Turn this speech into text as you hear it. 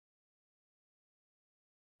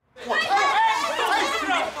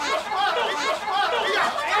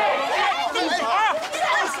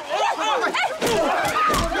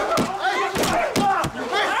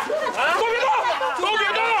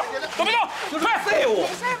废物！没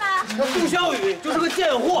事吧？那杜笑语就是个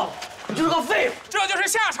贱货，你就是个废物，这就是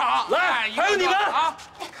下场。来，还有你们啊！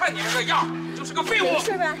看你这个样，就是个废物。没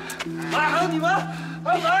事吧？来，还有你们，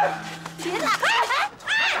还有谁？别打！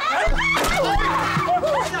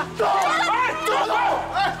走！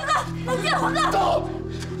冷静，黄哥！走！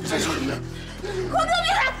再说一遍。黄哥，别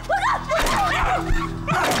打！黄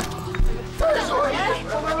哥！再说一遍！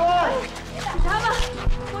警察吧，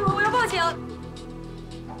我要报警。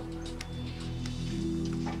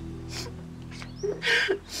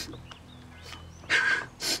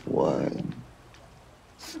我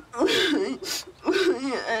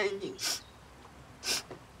也爱你。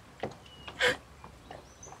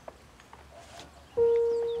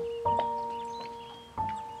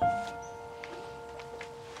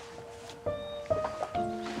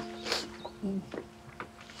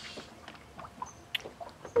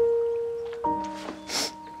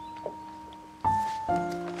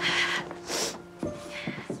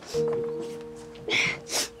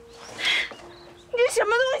什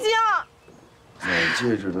么东西啊？买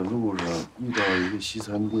戒指的路上遇到一个西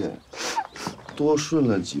餐店，多顺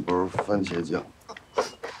了几包番茄酱。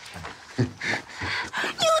你有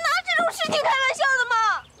拿这种事情开玩笑的吗？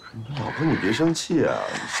老婆，你别生气啊！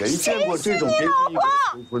谁见过这种别具一格的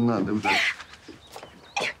求婚呢？对不对？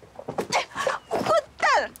混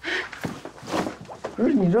蛋！不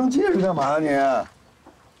是你扔戒指干嘛呀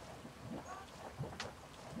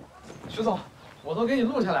你？徐总，我都给你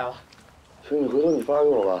录下来了。行，你回头你发给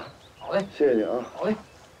我吧。好嘞，谢谢你啊。好嘞。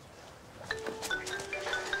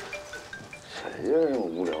谁呀？这么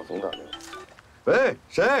无聊，总打电话。喂，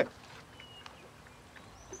谁？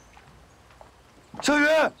小雨。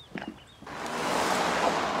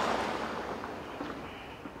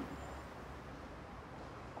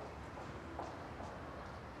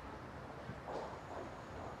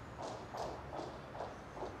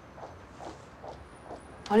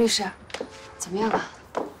王律师，怎么样了？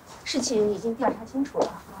事情已经调查清楚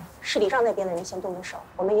了，是李壮那边的人先动的手，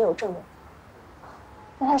我们也有证人。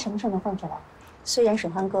那他什么时候能放出来？虽然沈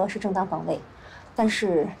欢哥是正当防卫，但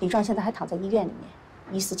是李壮现在还躺在医院里面，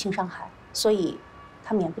疑似轻伤害，所以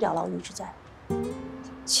他免不了牢狱之灾。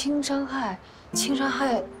轻伤害，轻伤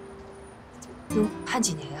害能判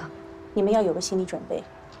几年呀？你们要有个心理准备，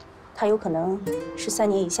他有可能是3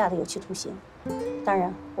年以下的有期徒刑。当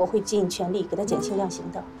然，我会尽全力给他减轻量刑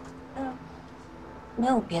的。没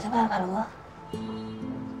有别的办法了吗？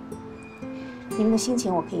你们的心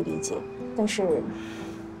情我可以理解，但是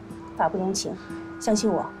法不容情，相信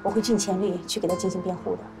我，我会尽全力去给他进行辩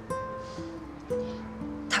护的。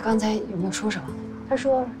他刚才有没有说什么？他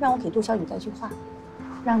说让我给杜小雨带句话，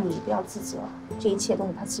让你不要自责，这一切都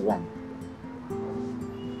是他自愿的。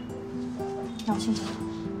让我先走，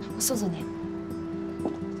我送送你。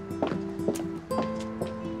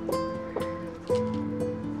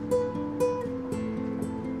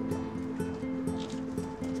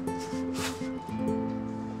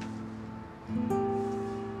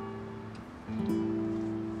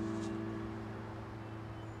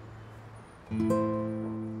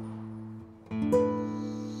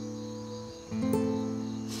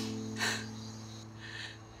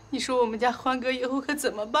你说我们家欢哥以后可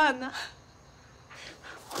怎么办呢？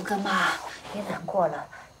欢哥妈，别难过了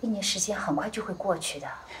，1年时间很快就会过去的。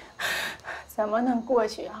怎么能过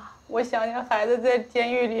去啊？我想想，孩子在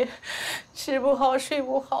监狱里吃不好睡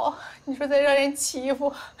不好，你说再让人欺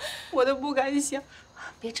负，我都不敢想。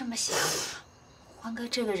别这么想，欢哥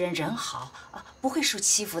这个人好啊，不会受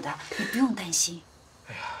欺负的，你不用担心。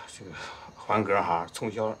哎呀，这个欢哥哈，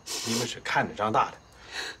从小你们是看着长大的，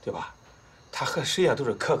对吧？他和谁呀都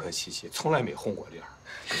是客客气气，从来没红过脸，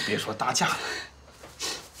更别说打架了。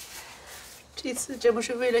这次这不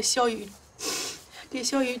是为了小雨，给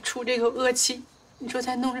小雨出这个恶气，你说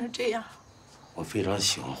才弄成这样。我非常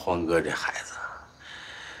喜欢欢哥这孩子，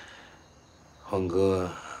欢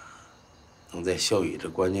哥能在小雨这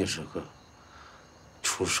关键时刻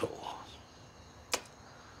出手，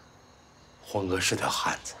欢哥是条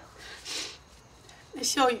汉子。那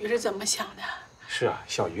小雨是怎么想的？是啊，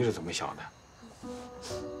小雨是怎么想的？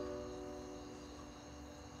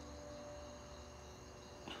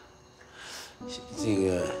这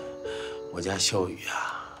个我家小雨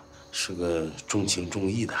啊，是个重情重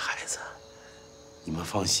义的孩子，你们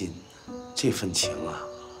放心，这份情啊，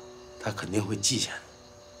他肯定会记下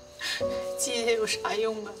的。记下有啥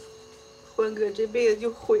用啊？欢哥这辈子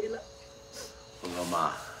就毁了。欢哥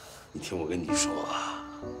妈，你听我跟你说啊，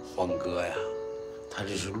欢哥呀，他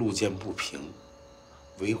这是路见不平，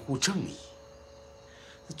维护正义。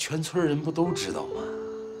那全村人不都知道吗？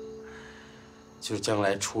就是将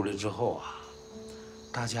来出来之后啊，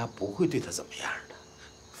大家不会对他怎么样的，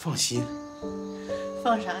放心。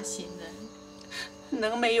放啥心呢？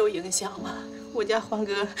能没有影响吗？我家欢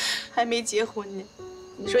哥还没结婚呢，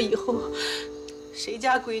你说以后谁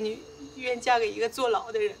家闺女愿嫁给一个坐牢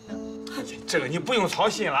的人呢？这个你不用操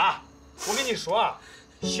心了啊！我跟你说啊，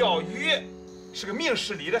小雨是个明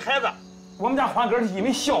事理的孩子，我们家欢哥是因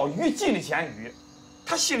为小雨进的监狱，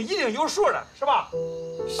他心里一定有数的，是吧？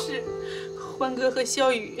是，欢哥和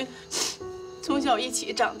小雨从小一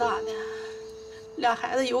起长大的，俩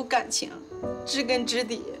孩子有感情，知根知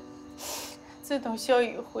底。自从小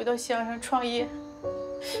雨回到乡上创业，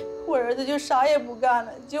我儿子就啥也不干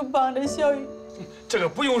了，就帮着小雨。这个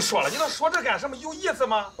不用说了，你都说这干什么？有意思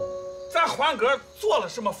吗？咱欢哥做了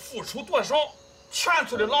什么，付出多少，全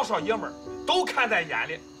村的老少爷们儿都看在眼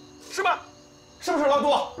里，是吧？是不是老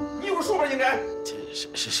杜？你有数吧？应该。这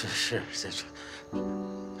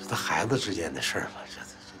他孩子之间的事儿嘛，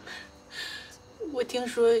我听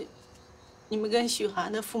说你们跟许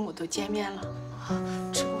晗的父母都见面了，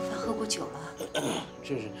吃过饭喝过酒了。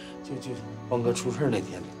就欢哥出事那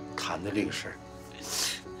天谈的这个事儿。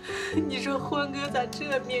你说欢哥咋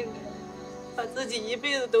这命啊？把自己一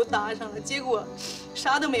辈子都搭上了，结果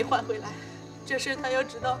啥都没换回来。这事他要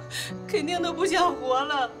知道，肯定都不想活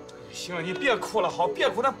了。行了，你别哭了，好，别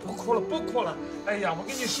哭了，不哭了，不哭了。哎呀，我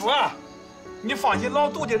跟你说，你放心，老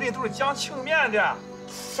杜家人都是讲情面的，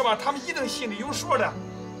是吧？他们一定心里有数的。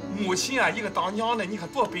母亲啊，一个当娘的，你看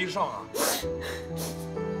多悲伤啊！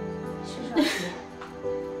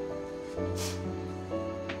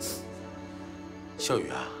小雨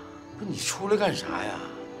啊，不是你出来干啥呀？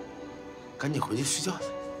赶紧回去睡觉去。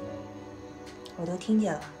我都听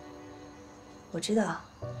见了，我知道，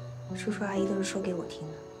叔叔阿姨都是说给我听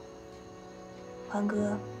的。欢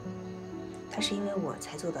哥，他是因为我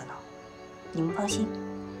才坐的牢，你们放心，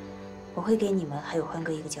我会给你们还有欢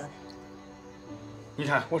哥一个交代。你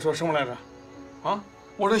看我说什么来着？啊，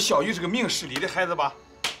我说小雨是个明事理的孩子吧？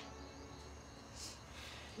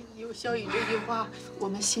有小雨这句话，我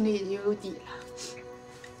们心里也就有底了。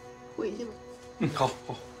回去吧。好，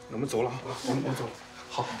好，我们走了啊，我们走了。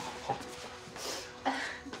好，好。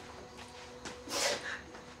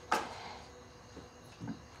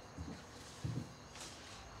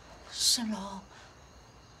蜃楼，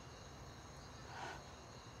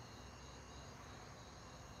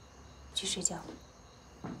去睡觉。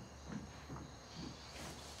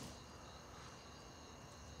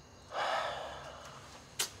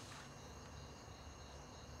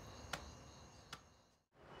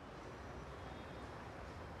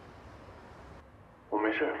我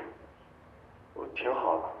没事，我挺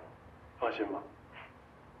好的，放心吧。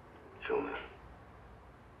兄弟，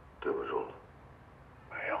对不住了。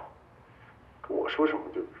没有，跟我说什么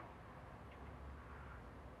对不住？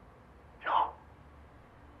你好。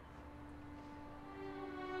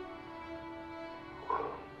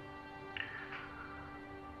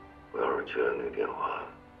我要是接了那电话，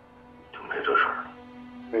就没这事儿了。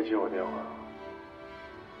没接我电话？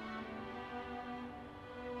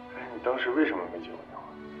哎，你当时为什么没接我电话？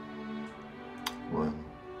我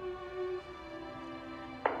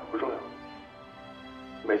不重要。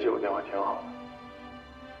没接我电话挺好的。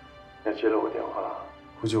要接了我电话，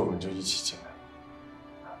估计我们就一起进来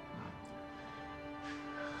了。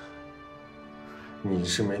你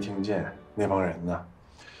是没听见那帮人呢？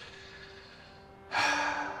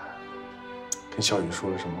跟小雨说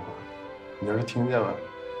了什么话？你要是听见了，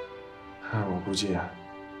我估计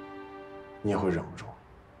你也会忍不住。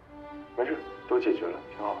没事，都解决了，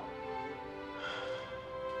挺好。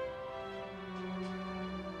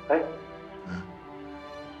哎，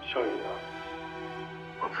小雨呢？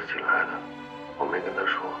我自己来的，我没跟他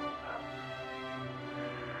说。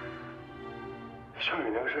小雨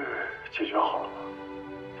那个事解决好了吗？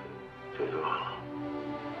解决好了。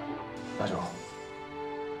那就好。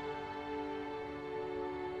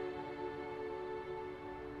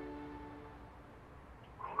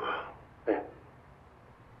红哥，哎，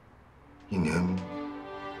一年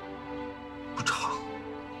不长，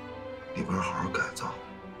里边好好改造，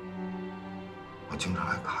我经常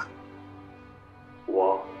来看你。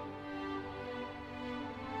我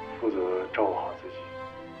负责照顾好自己，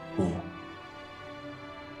你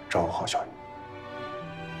照顾好小雨。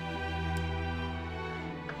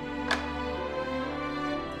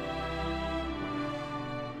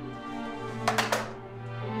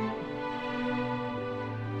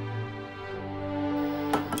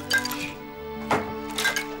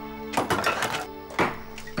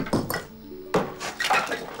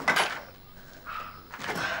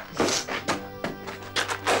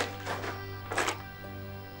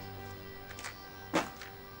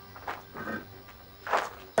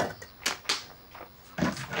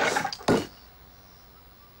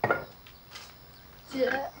姐，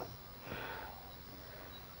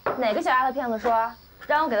哪个小丫头骗子说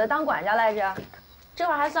让我给她当管家来着？这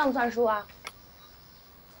会儿还算不算数啊？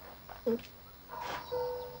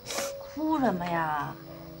哭什么呀？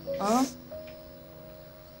嗯？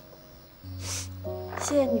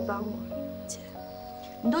谢谢你帮我，姐。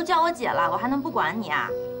你都叫我姐了，我还能不管你啊？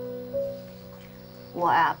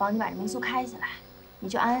我呀，帮你把这民宿开起来，你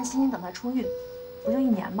就安安心心等他出狱，不就1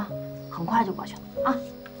年吗？很快就过去了啊。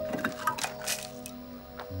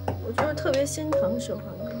我就是特别心疼沈欢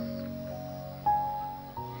哥。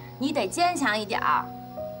你得坚强一点儿，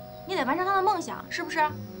你得完成他的梦想，是不是？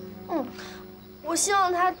嗯，我希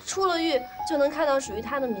望他出了狱就能开到属于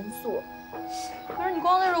他的民宿。可是你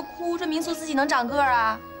光在这哭，这民宿自己能长个儿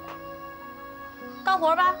啊？干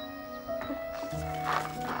活吧。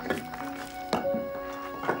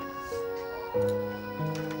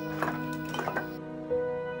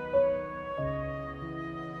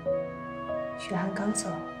许晗刚走，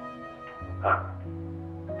啊，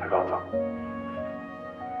他刚走。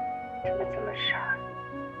怎么这么傻？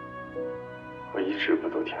我一直不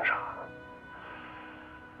都挺傻的，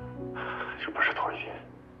这不是头一天。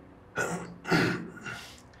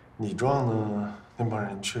你撞的那帮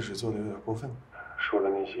人确实做的有点过分，说的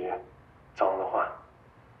那些脏的话，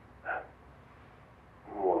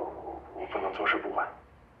我不能坐视不管。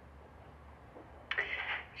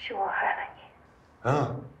是我害了你。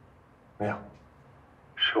嗯，没有，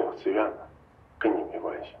是我自愿的，跟你没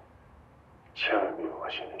关系。千万别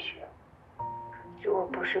往心里去。如果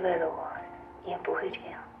不是为了我，你也不会这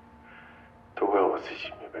样。都怪我自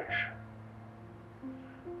己没本事，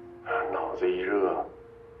脑子一热，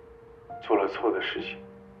做了错的事情，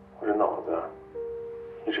我这脑子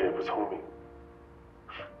一直也不聪明。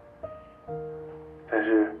但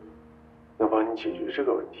是能帮你解决这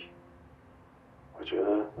个问题，我觉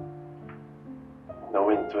得能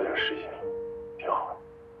为你做点事情，挺好的。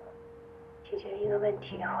解决一个问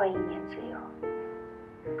题换1年自由，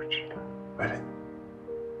不值得。为了你，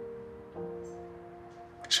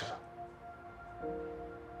是的。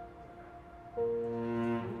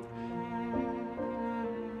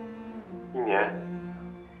1年，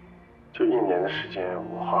就1年的时间，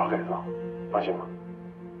我好好改造，放心吧。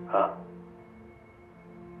啊，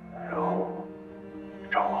然后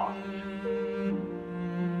照顾好自己，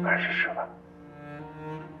按时吃饭，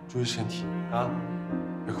注意身体啊，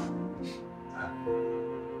别哭。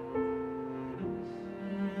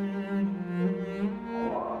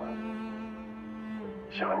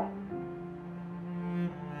我想你，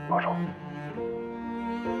保重。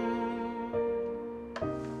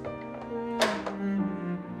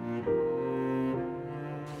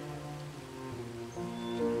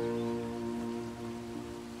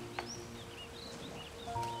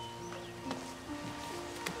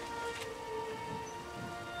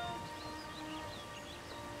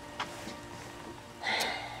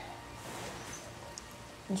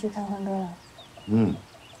你去看欢哥了？嗯，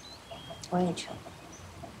我也去了。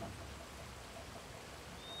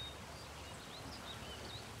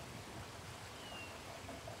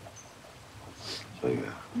小雨，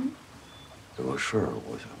有个事儿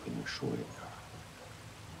我想跟你说一下，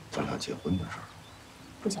咱俩结婚的事儿。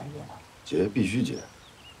不想结了，结必须结。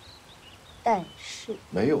但是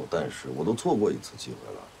没有但是，我都错过1次机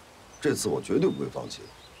会了，这次我绝对不会放弃。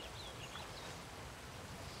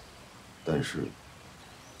但是，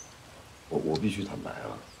我必须坦白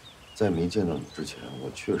啊，在没见到你之前，我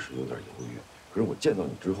确实有点犹豫。可是我见到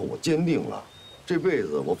你之后，我坚定了，这辈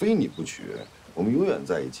子我非你不娶，我们永远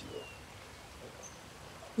在一起。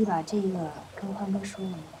你把这个跟欢哥说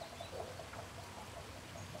了吗？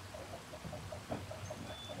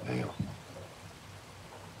没有。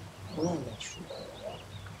我也没说。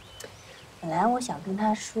本来我想跟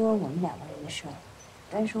他说我们2个人的事儿，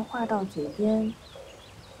但是话到嘴边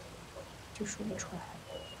就说不出来。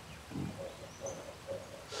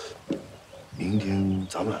明天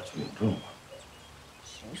咱们俩去领证吧。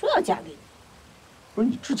谁说要嫁给你？不是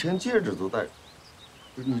你之前戒指都戴，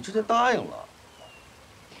不是你之前答应了。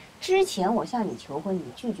之前我向你求婚，你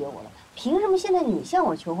拒绝我了，凭什么现在你向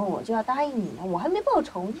我求婚，我就要答应你呢？我还没报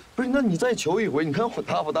仇呢。不是，那你再求一回，你看我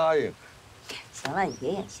答不答应？行了，你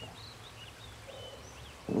别演戏了。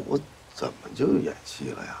我怎么就演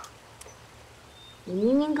戏了呀？你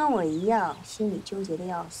明明跟我一样，心里纠结的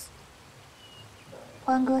要死。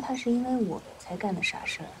欢哥他是因为我才干的傻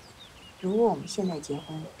事儿，如果我们现在结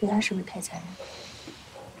婚，对他是不是太残忍？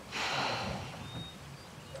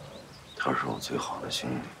他是我最好的兄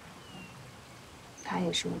弟，他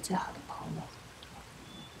也是我最好的朋友。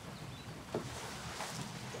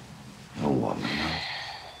那我们呢？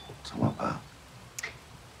怎么办？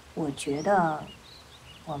我觉得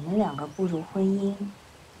我我们两个步入婚姻，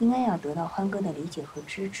应该要得到欢哥的理解和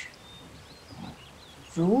支持。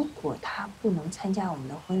如果他不能参加我们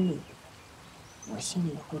的婚礼，我心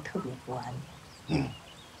里会特别不安。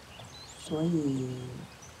所以，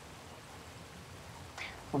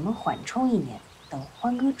我们缓冲1年，等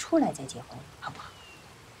欢哥出来再结婚，好不好？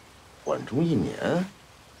缓冲1年？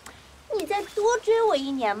你再多追我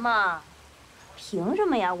1年嘛？凭什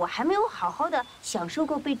么呀？我还没有好好的享受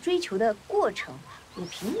过被追求的过程，我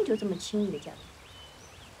凭什么就这么轻易的嫁给你？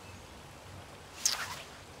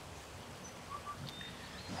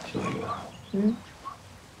小雨，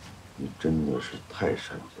你真的是太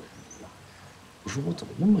善解人意了。你说我怎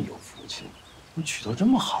么那么有福气，能娶到这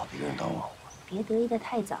么好的一个人当老婆？别得意的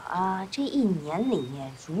太早啊！这1年里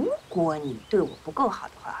面，如果你对我不够好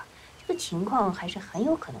的话，这个情况还是很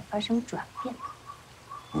有可能发生转变的。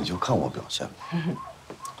你就看我表现吧。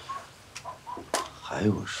还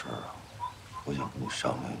有个事儿啊，我想跟你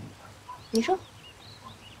商量一下。你说。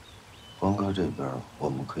欢哥这边，我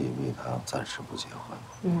们可以为他暂时不结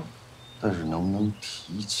婚。但是能不能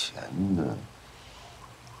提前的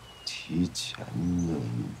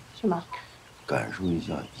什么？感受一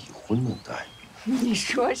下已婚的待遇？你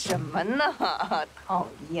说什么呢？讨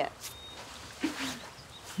厌。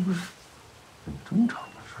不是很正常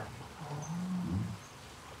的事儿吗？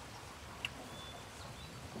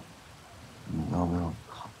你要不要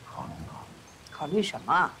考虑？考虑什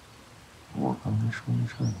么？我刚才说那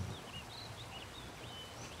事儿。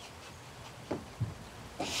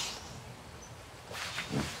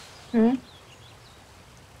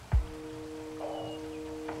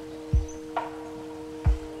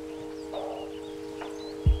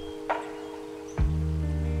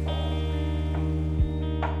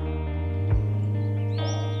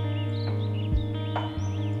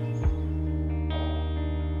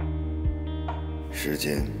时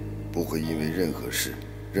间不会因为任何事、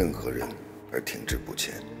任何人而停滞不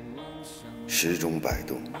前，时钟摆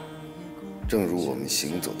动，正如我们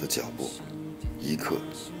行走的脚步，一刻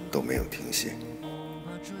都没有停歇。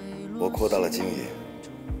我扩大了经营，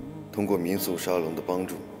通过民宿沙龙的帮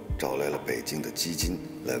助，找来了北京的基金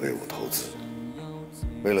来为我投资。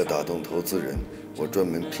为了打动投资人，我专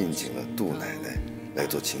门聘请了杜奶奶来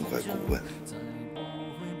做情怀顾问，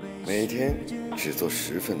每天只做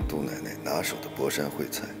10份杜奶奶拿手的博山烩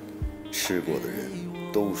菜，吃过的人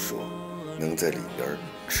都说能在里边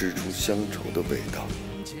吃出乡愁的味道。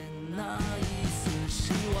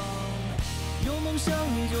有梦想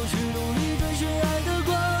你就是努力追寻爱的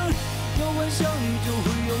光，有幻想你就会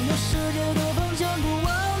拥有世界的方向，不忘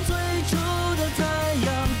最初的太阳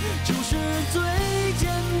就是最坚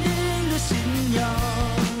定的信仰，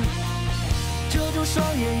遮住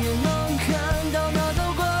双眼也能看到那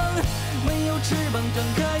道光，没有翅膀张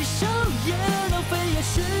开手也能飞，也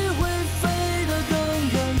许会飞得更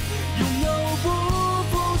远，拥有不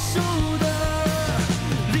服输的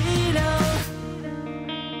力量。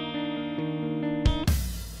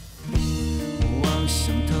望向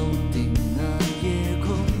头顶那夜空，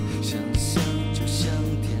想象就像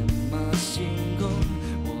天马行空，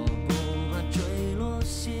我不怕坠落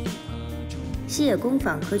溪河中。西野工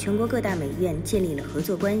坊和全国各大美院建立了合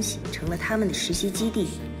作关系，成了他们的实习基地，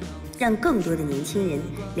让更多的年轻人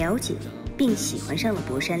了解并喜欢上了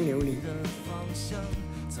博山琉璃。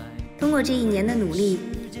通过这1年的努力，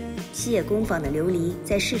西野工坊的琉璃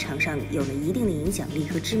在市场上有了一定的影响力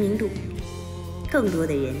和知名度，更多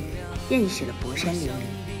的人认识了博山琉璃。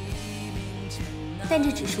但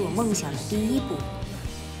这只是我梦想的第1步，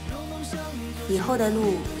以后的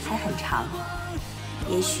路还很长，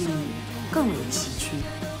也许更为崎岖，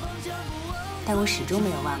但我始终没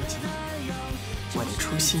有忘记我的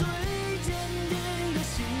初心。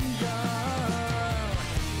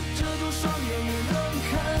遮住双眼也能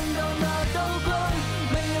看到那道光，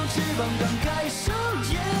没有翅膀张开手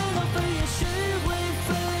也能飞，也许会飞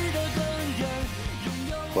得更远。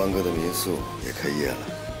欢哥的民宿也开业了，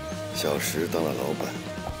小石当了老板，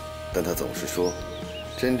但他总是说，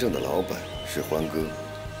真正的老板是欢哥，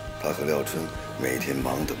他和廖春每天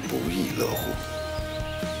忙得不亦乐乎。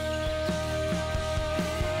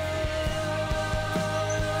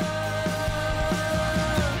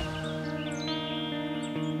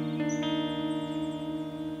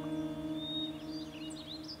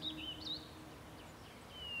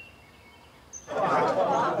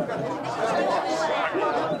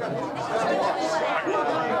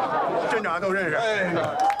镇长都认识。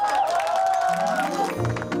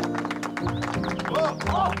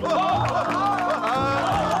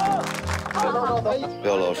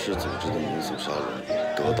廖老师组织的民宿沙龙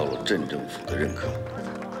得到了镇政府的认可，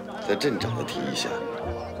在镇长的提议下，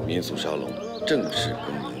民宿沙龙正式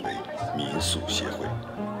更名为民宿协会。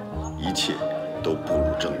切都步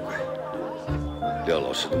入正轨，廖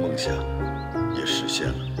老师的梦想也实现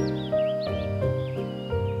了。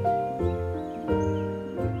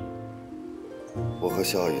我和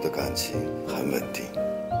小雨的感情很稳定，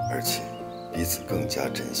而且彼此更加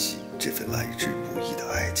珍惜这份来之不易的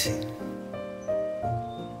爱情。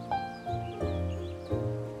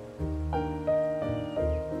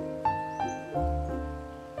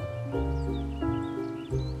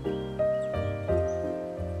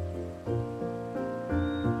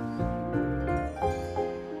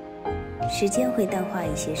时间会淡化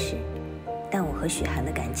一些事，但我和许晗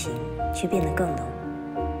的感情却变得更浓，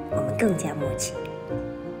我们更加默契。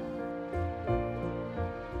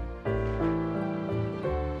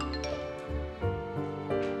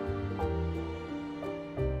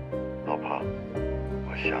老婆，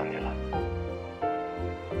我想你了。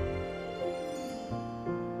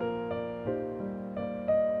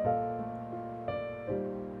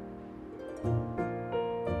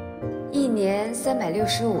一年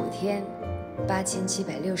365天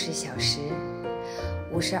，8760小时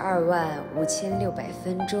，525600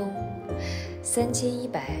分钟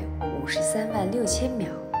，31536000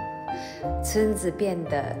秒。村子变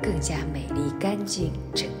得更加美丽、干净、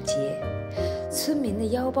整洁，村民的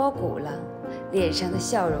腰包鼓了，脸上的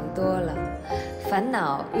笑容多了，烦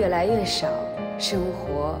恼越来越少，生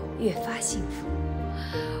活越发幸福。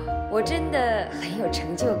我真的很有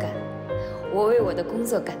成就感。我为我的工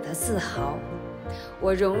作感到自豪，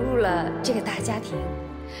我融入了这个大家庭，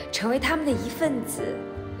成为他们的一份子，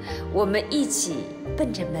我们一起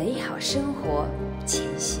奔着美好生活前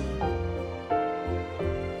行。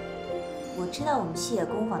我知道我们西野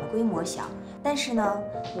工坊的规模小，但是呢，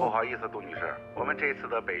不好意思，杜女士，我们这次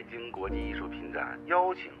的北京国际艺术品展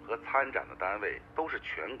邀请和参展的单位都是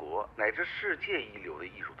全国乃至世界一流的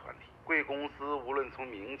艺术团体。贵公司无论从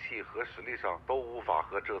名气和实力上都无法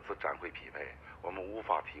和这次展会匹配，我们无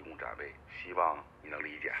法提供展位，希望你能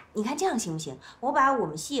理解。你看这样行不行？我把我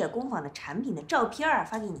们西野工坊的产品的照片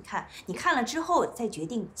发给你看，你看了之后再决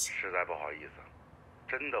定。实在不好意思，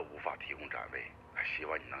真的无法提供展位，希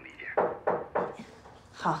望你能理解。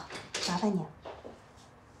好，麻烦你了。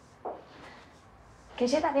给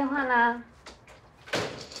谁打电话呢？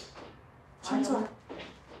请坐。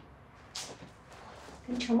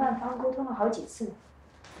跟承办方沟通了好几次，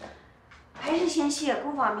还是嫌西野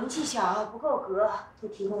工坊名气小，不够格，不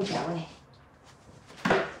提供展位。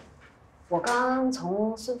我刚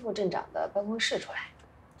从孙副镇长的办公室出来。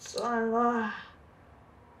算了，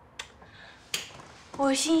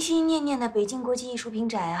我心心念念的北京国际艺术品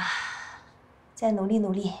展啊，再努力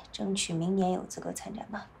努力，争取明年有资格参展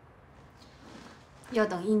吧。要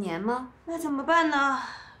等1年吗？那怎么办呢？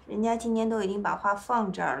人家今年都已经把画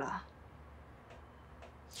放这儿了。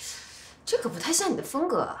这可不太像你的风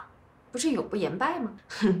格，不是永不言败吗？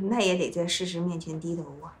那也得在事实面前低头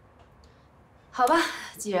啊。好吧，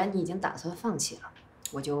既然你已经打算放弃了，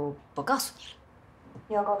我就不告诉你了。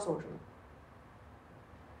你要告诉我什么？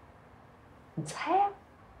你猜呀？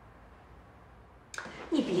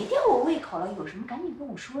你别吊我胃口了，有什么赶紧跟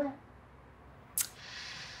我说呀。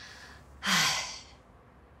唉，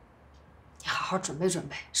你好好准备准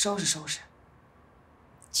备，收拾收拾，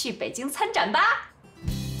去北京参展吧。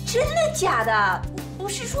真的假的？不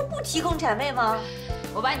是说不提供展位吗？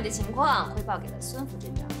我把你的情况汇报给了孙副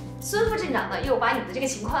镇长，孙副镇长呢又把你的这个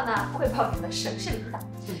情况呢汇报给了省市领导，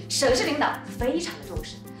省市领导非常的重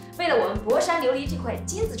视。为了我们博山琉璃这块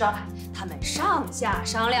金字招牌，他们上下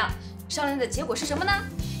商量的结果是什么呢？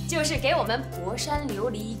就是给我们博山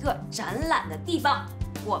琉璃一个展览的地方，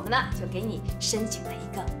我们呢就给你申请了一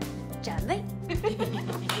个展位。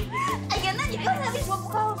哎呀，那你刚才为什么不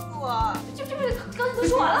告诉我？这不是刚才都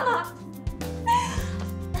说完了吗？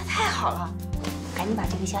那太好了，赶紧把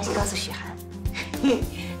这个消息告诉许晗。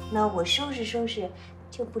那我收拾收拾，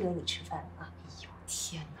就不留你吃饭了啊！哎呦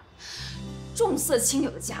天哪，重色轻友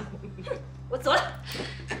的家伙！我走了，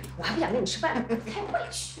我还不想跟你吃饭呢，开会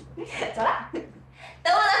去。走了，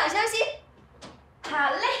等我的好消息。好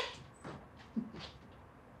嘞，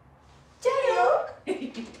加油！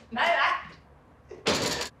来来。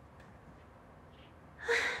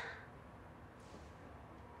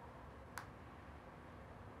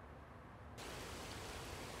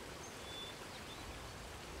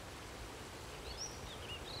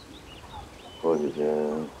过几天，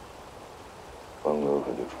方哥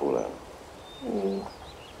可就出来了。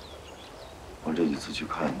我这几次去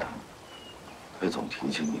看他，他也总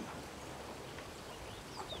提起你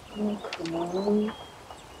们。可能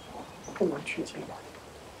不能去见他。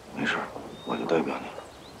没事，我就代表你了。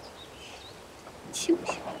行不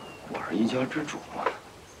行？我是一家之主嘛。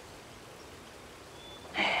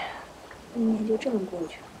哎呀，1年就这么过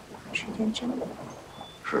去了。时间真的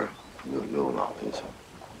是，又老了一些。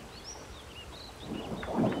你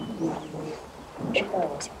知道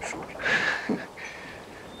我想说什么？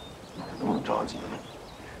那么着急，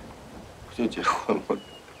不就结婚吗？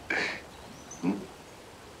嗯。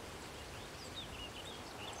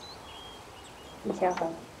你先回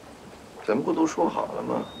来。咱们不都说好了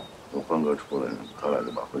吗？等欢哥出来，咱俩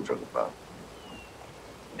就把婚事给办了。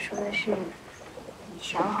我说的是，你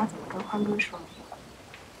想好怎么跟欢哥说？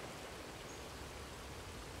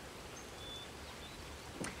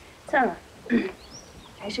算了，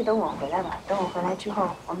还是等我回来吧。等我回来之后，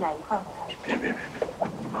我们俩一块回来。别，别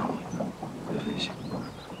分心，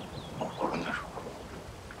我跟他说。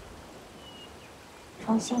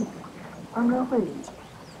放心，欢哥会理解，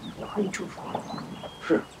也会祝福我。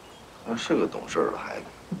是，他是个懂事的孩子。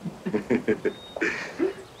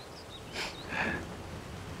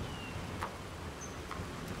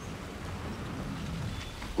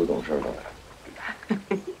不懂事的来。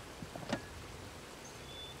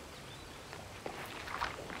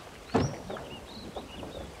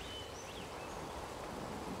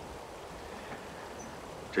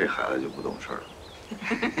这孩子就不懂事了。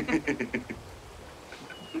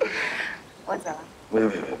我走了。别，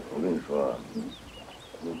我跟你说啊，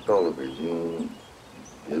你到了北京，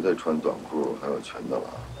别再穿短裤还有裙子了。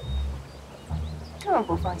这么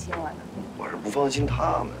不放心我呢？我是不放心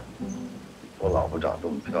他们。我老婆长这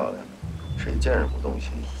么漂亮，谁见着不动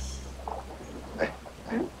心？哎，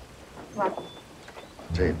妈，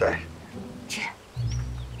这一戴。这，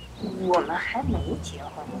我们还没结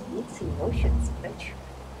婚，彼此有选择的权。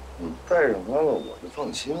你戴上它了，我就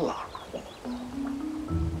放心了。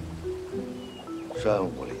山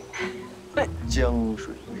无陵，江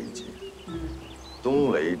水为界，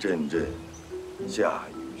冬雷阵阵，夏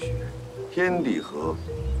雨雪，天地合，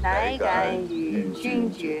乃敢与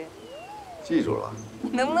君绝。记住了。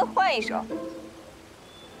能不能换一首？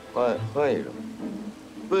换一首。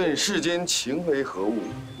问世间情为何物，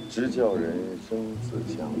直叫人生死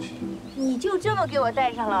相许。你就这么给我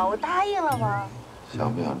带上了，我答应了吗？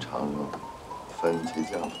想不想尝尝番茄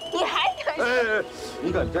酱？你还敢？哎，你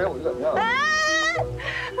敢摘我就敢让。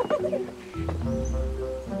不给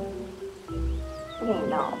你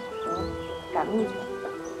要，我赶路去。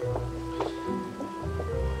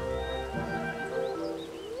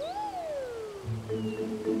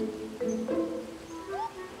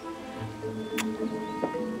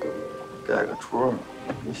盖个戳，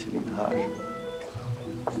你心里踏实。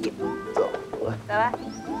走了。走吧。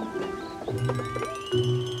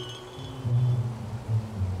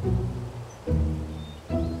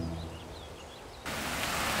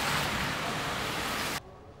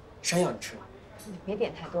山药你吃吗？你别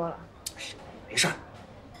点太多了。没事儿。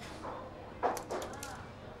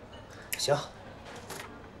行，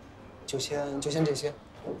就先这些。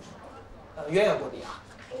鸳鸯锅底啊，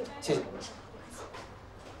谢谢。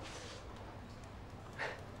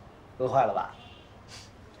饿坏了吧？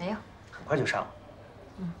没有，很快就上了。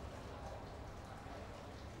嗯。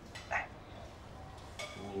哎，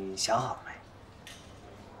你想好了没？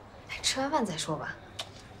吃完饭再说吧。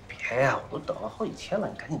别呀，我都等了好几天了，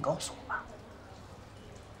你赶紧告诉我吧。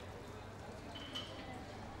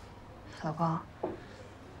老公，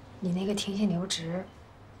你那个停薪留职，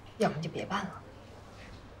要不你就别办了。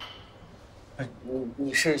不是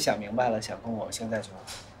你是想明白了，想跟我现在就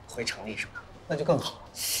回城里是吧？那就更好了，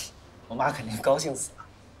我妈肯定高兴死了。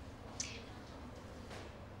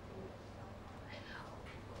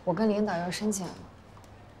我跟领导要申请，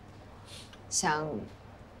想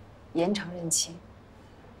延长任期。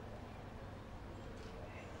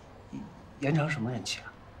延长什么任期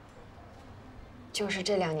啊？就是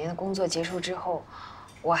这2年的工作结束之后，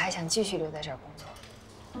我还想继续留在这儿工作。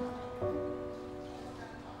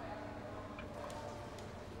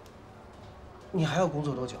你还要工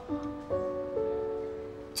作多久？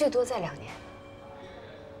最多再2年。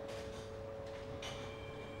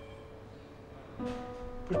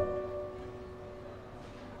不是，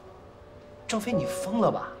郑飞，你疯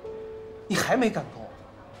了吧？你还没干够？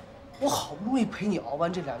我好不容易陪你熬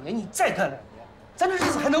完这2年，你再干2年，咱这日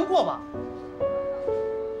子还能过吗？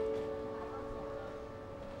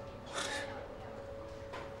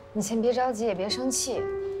你先别着急，也别生气。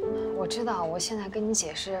我知道我现在跟你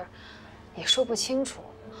解释，也说不清楚。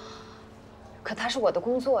可它是我的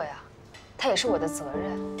工作呀，它也是我的责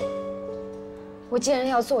任。我既然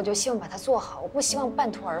要做，我就希望把它做好，我不希望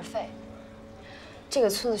半途而废。这个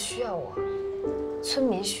村子需要我，村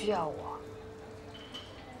民需要我，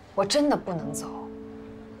我真的不能走。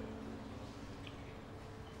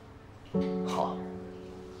好，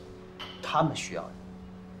他们需要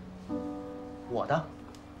你，我呢？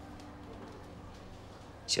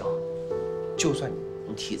行，就算你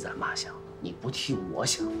不替咱妈想，你不替我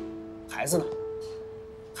想，孩子呢？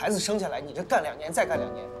孩子生下来，你这干2年，再干2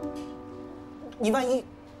年，你万一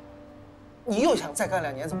你又想再干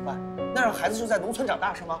2年怎么办？那让孩子就在农村长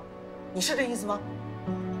大是吗？你是这意思吗？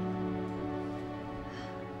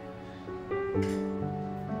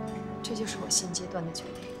这就是我现阶段的决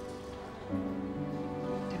定。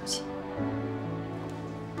对不起。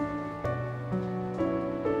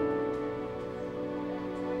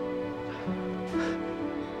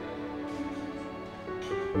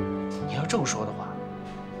你要这么说的话，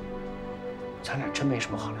咱俩真没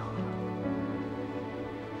什么好聊的了。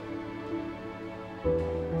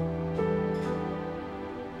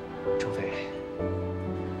郑飞，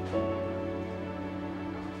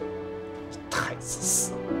你太自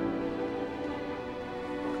私了。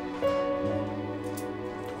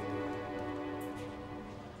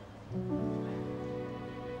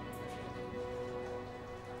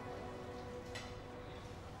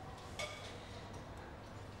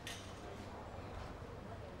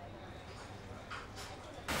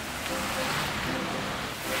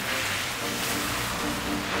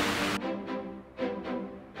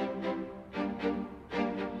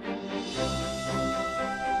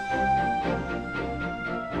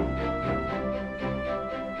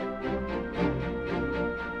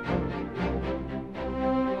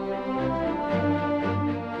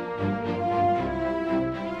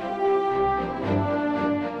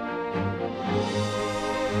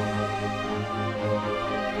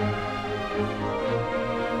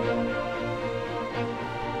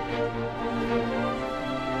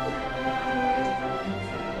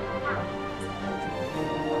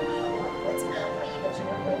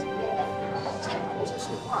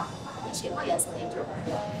水墨元素为主。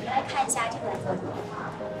我们来看一下这个作品。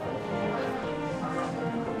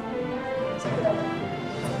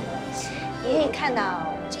你可以看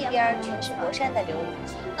到这边全是博山的琉璃，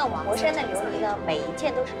那我们博山的琉璃呢，每一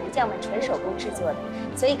件都是炉匠们纯手工制作的，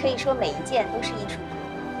所以可以说每一件都是艺术品。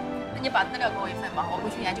那你把资料给我一份吧，我回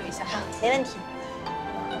去研究一下。没问题。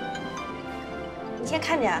你先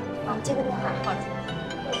看着啊，我接个电话。好。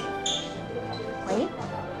喂。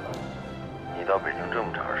你到北京这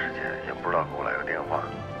么长时间，也不知道给我来个电话。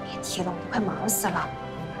别提了，我都快忙死了。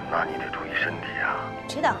那你得注意身体啊。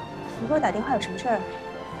知道。你给我打电话有什么事儿？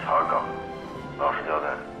查岗，老实交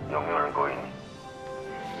代，有没有人勾引你？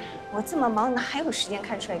我这么忙，哪有时间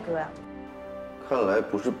看帅哥啊？看来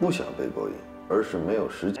不是不想被勾引，而是没有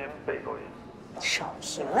时间被勾引。少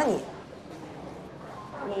贫了你！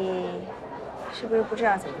你是不是不知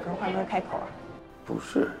道怎么跟欢哥开口啊？不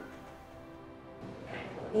是。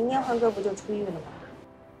明年欢哥不就出狱了吗？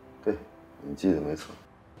对，你记得没错。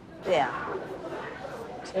对呀，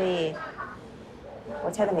所以我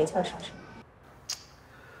猜的没错，是不是？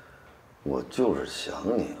我就是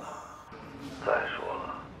想你了。再说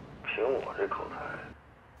了，凭我这口才，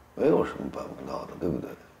没有什么办不到的，对不对？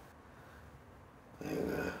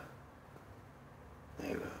那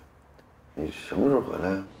个，你什么时候回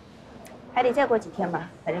来呀？还得再过几天吧，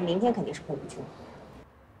反正明天肯定是回不去。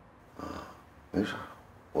啊，没事，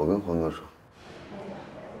我跟欢哥说。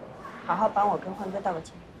好好帮我跟欢哥道个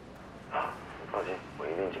歉。啊，放心，我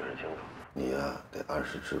一定解释清楚。你呀，得按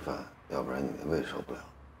时吃饭，要不然你的胃受不了。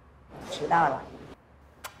知道了。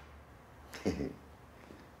嘿嘿，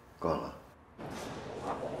挂了。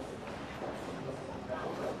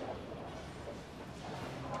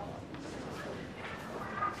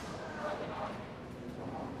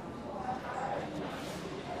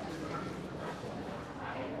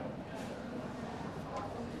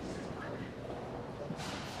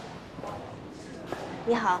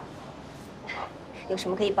你好，有什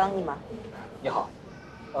么可以帮你吗？你好，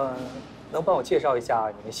能帮我介绍一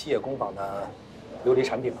下你们西野工坊的琉璃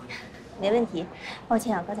产品吗？没问题。抱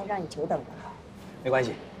歉啊，刚才让你久等了。没关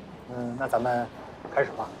系。那咱们开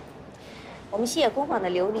始吧。我们西野工坊的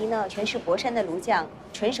琉璃呢，全是博山的炉匠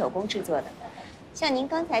纯手工制作的。像您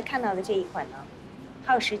刚才看到的这一款呢，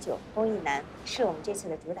号19，工艺难，是我们这次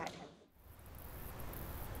的主打产品。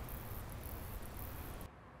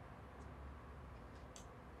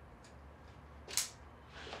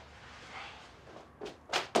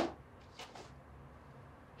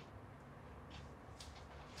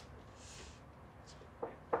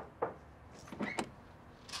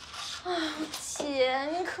姐，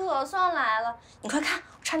你可算来了！你快看，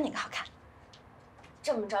我穿哪个好看？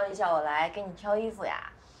这么着急叫我来给你挑衣服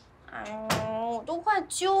呀？我都快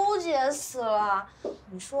纠结死了。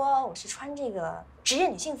你说我是穿这个职业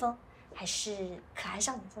女性风，还是可爱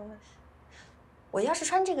少女风呢？我要是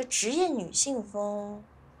穿这个职业女性风，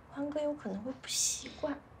欢哥有可能会不习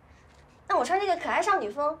惯。那我穿这个可爱少女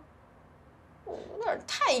风，有点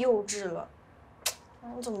太幼稚了。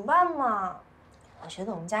怎么办嘛？我觉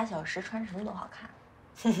得我们家小石穿什么都好看。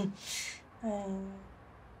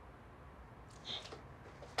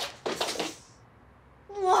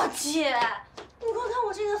我姐，你快看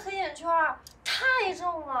我这个黑眼圈，太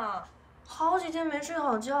重了，好几天没睡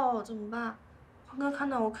好觉，怎么办？欢哥看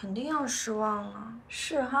到我肯定要失望了。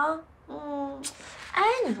是哈，哎，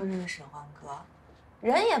你说这个沈欢哥，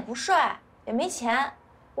人也不帅，也没钱，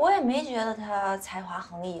我也没觉得他才华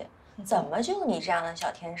横溢，怎么就你这样的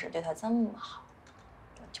小天使对他这么好？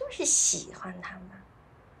我就是喜欢他嘛。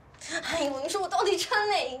哎呦，你说我到底穿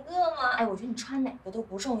哪一个嘛？哎，我觉得你穿哪个都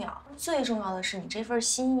不重要，最重要的是你这份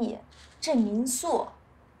心意，这民宿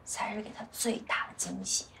才是给他最大的惊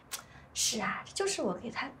喜。是啊，这就是我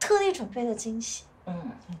给他特地准备的惊喜。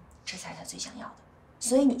这才是他最想要的。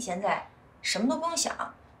所以你现在什么都不用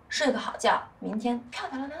想，睡个好觉，明天漂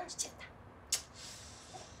漂亮亮的去见他。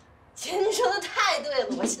姐，你说的太对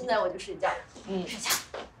了，我现在我就睡觉。睡觉。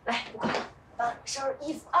来，不管了，帮你收拾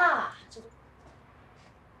衣服啊。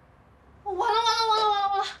完了！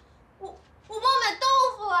我忘买豆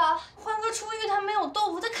腐了。欢哥出狱，他没有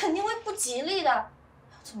豆腐，他肯定会不吉利的。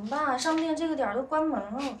怎么办啊？商店这个点都关门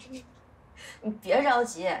了，我真的。你别着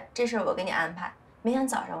急，这事儿我给你安排。明天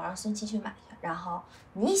早上我让孙七去买去，然后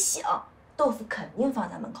你一醒，豆腐肯定放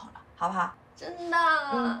在门口了，好不好？真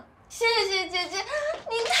的。谢谢姐姐，你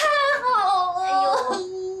太好了。哎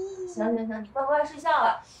呦，行，你乖乖睡觉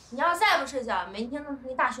了。你要是再不睡觉，明天弄成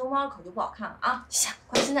一大熊猫可就不好看了啊！行，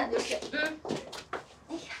乖，现在就睡。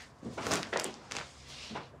哎呀，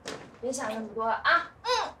别想那么多啊。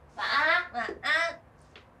晚安，晚安。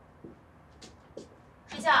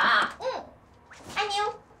睡觉啊。爱你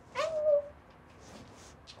哦，爱你。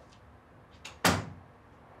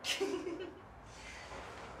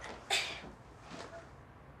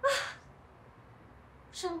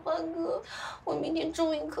沈欢哥，我明天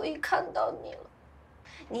终于可以看到你了，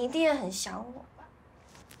你一定也很想我吧？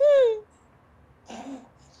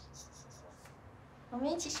我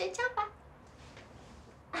们一起睡觉吧。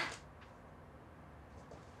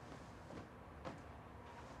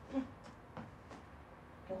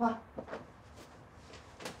别晃。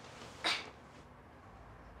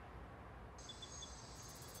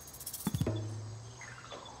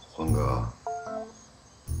欢哥，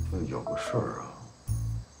有个事儿啊。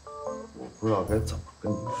我不知道该怎么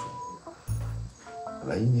跟你说。本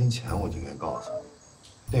来1年前我就应该告诉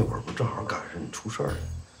你，那会儿不正好赶上你出事儿了。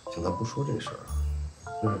行，咱不说这事儿了，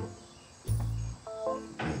就是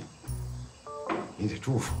你得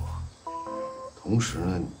祝福我，同时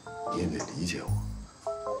呢，你也得理解我。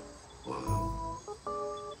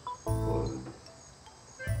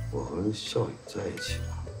我和笑宇在一起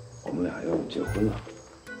了，我们俩要结婚了。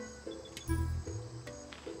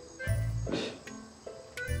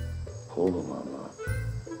婆婆妈妈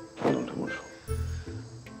不能这么说。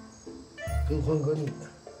跟欢哥你，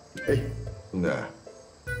哎，兄弟，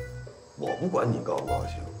我不管你高不高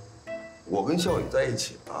兴，我跟笑宇在一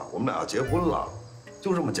起了，我们俩要结婚了，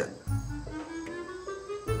就这么简单。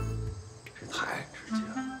这太直接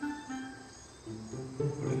了。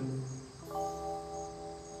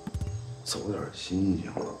走点心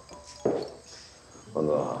行吗？欢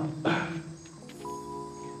哥，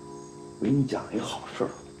我给你讲一好事儿。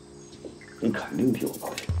你肯定替我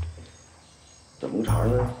高兴。怎么个茬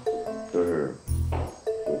呢？就是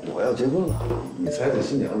我要结婚了，你猜猜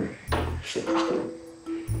新娘是谁？是他。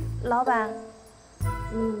老板，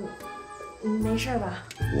没事吧？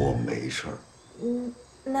我没事儿。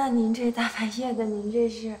那您这大半夜的，您这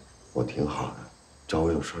是？我挺好的，找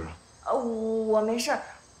我有事啊？我没事儿，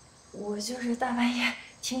我就是大半夜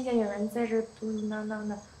听见有人在这嘟嘟囔囔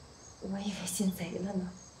的，我以为进贼了呢。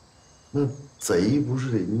那贼不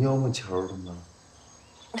是得喵么敲的吗？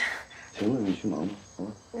行了，你去忙吧，好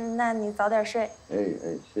吧？那你早点睡。哎，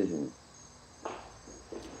谢谢你。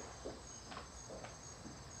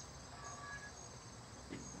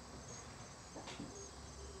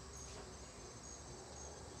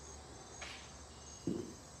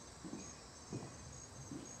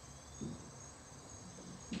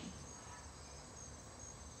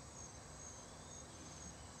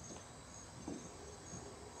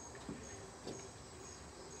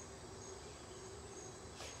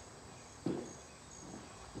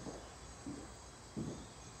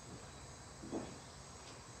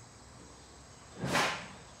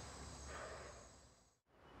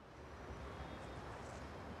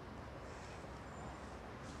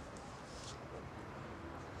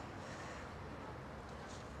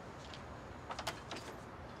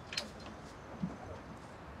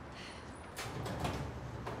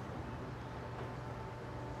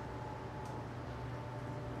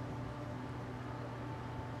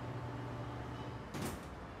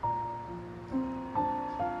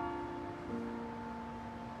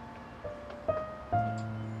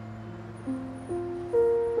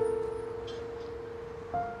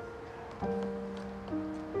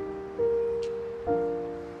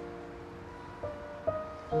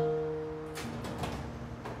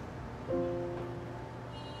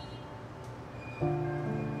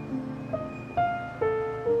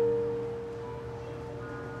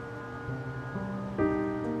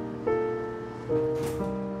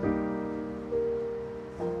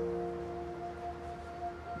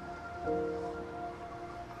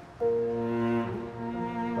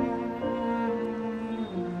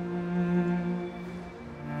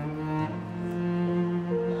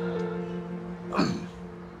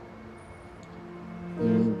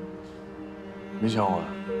没想我啊？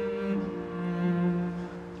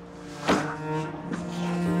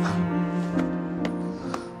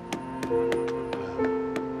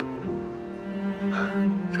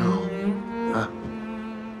真好啊！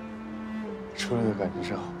出来的感觉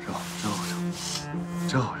真好，真好，真好，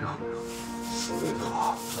真好，真好，真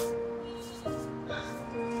好。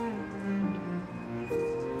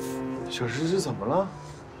小石是怎么了？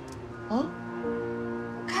啊？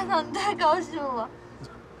我看到你太高兴了。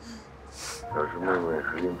小石妹妹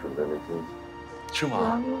是给你准备了惊喜，是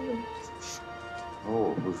吗？哦，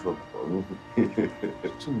我不是说捧你。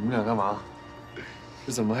这你们俩干嘛？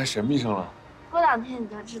这怎么还神秘上了？过2天你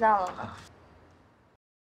就知道了。